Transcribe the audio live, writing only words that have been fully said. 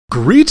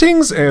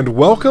Greetings and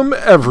welcome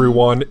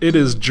everyone, it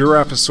is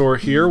Giraffosaur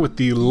here with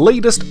the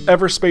latest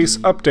Everspace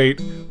update.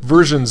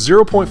 Version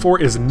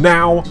 0.4 is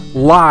now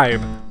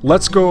live.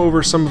 Let's go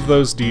over some of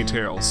those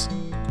details.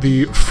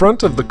 The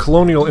front of the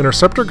Colonial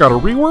Interceptor got a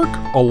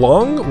rework,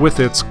 along with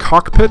its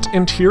cockpit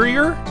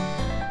interior.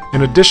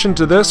 In addition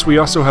to this, we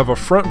also have a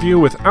front view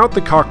without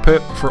the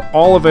cockpit for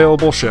all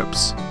available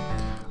ships.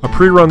 A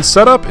pre-run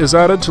setup is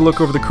added to look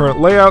over the current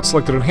layout,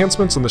 selected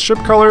enhancements, and the ship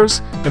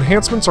colors.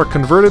 Enhancements are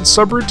converted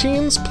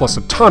subroutines, plus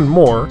a ton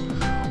more.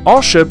 All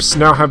ships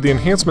now have the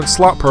enhancement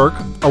slot perk,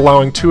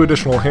 allowing 2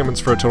 additional enhancements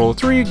for a total of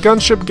 3.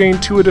 Gunship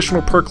gain 2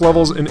 additional perk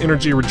levels in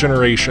energy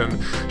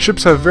regeneration.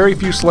 Ships have very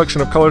few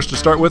selection of colors to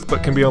start with,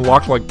 but can be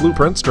unlocked like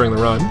blueprints during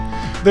the run.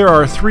 There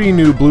are 3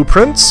 new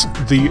blueprints: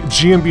 the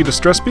GMB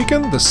Distress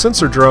Beacon, the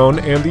Sensor Drone,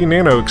 and the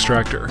Nano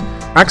Extractor.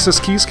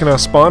 Access keys can now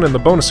spawn in the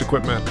bonus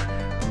equipment.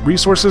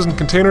 Resources and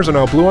containers are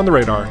now blue on the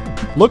radar.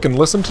 Look and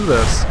listen to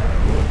this.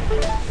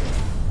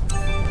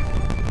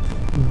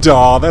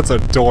 Daw, that's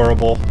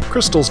adorable.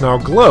 Crystals now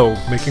glow,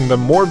 making them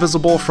more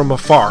visible from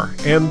afar.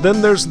 And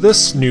then there's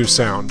this new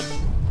sound.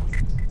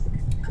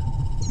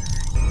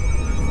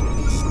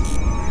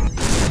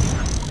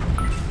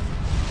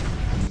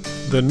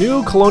 The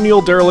new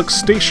Colonial Derelict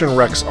Station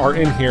wrecks are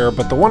in here,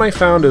 but the one I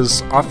found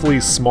is awfully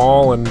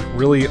small and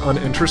really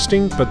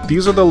uninteresting, but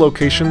these are the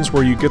locations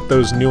where you get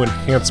those new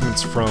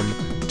enhancements from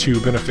to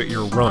benefit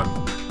your run.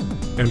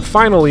 And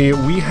finally,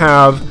 we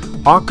have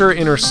Ocker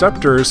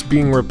Interceptors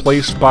being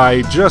replaced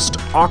by just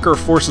Ocker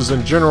forces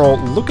in general.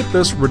 Look at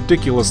this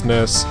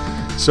ridiculousness.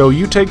 So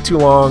you take too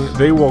long,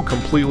 they will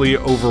completely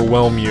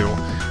overwhelm you.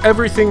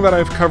 Everything that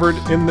I've covered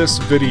in this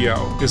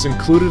video is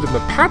included in the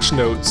patch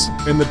notes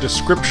in the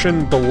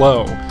description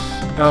below.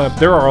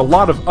 There are a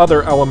lot of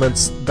other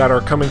elements that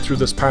are coming through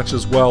this patch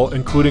as well,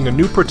 including a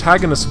new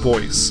protagonist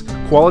voice,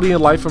 quality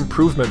of life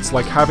improvements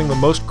like having the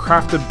most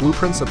crafted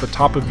blueprints at the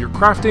top of your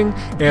crafting,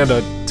 and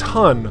a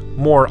ton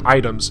more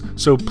items.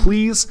 So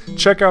please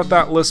check out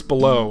that list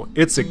below,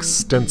 it's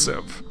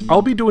extensive.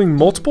 I'll be doing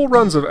multiple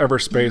runs of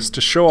Everspace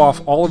to show off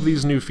all of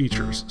these new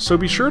features, so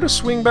be sure to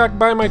swing back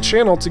by my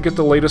channel to get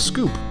the latest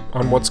scoop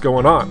on what's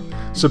going on.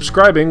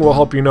 Subscribing will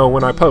help you know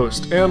when I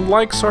post, and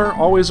likes are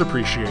always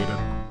appreciated.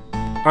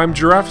 I'm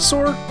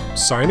Giraffosaur,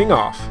 signing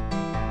off.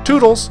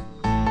 Toodles!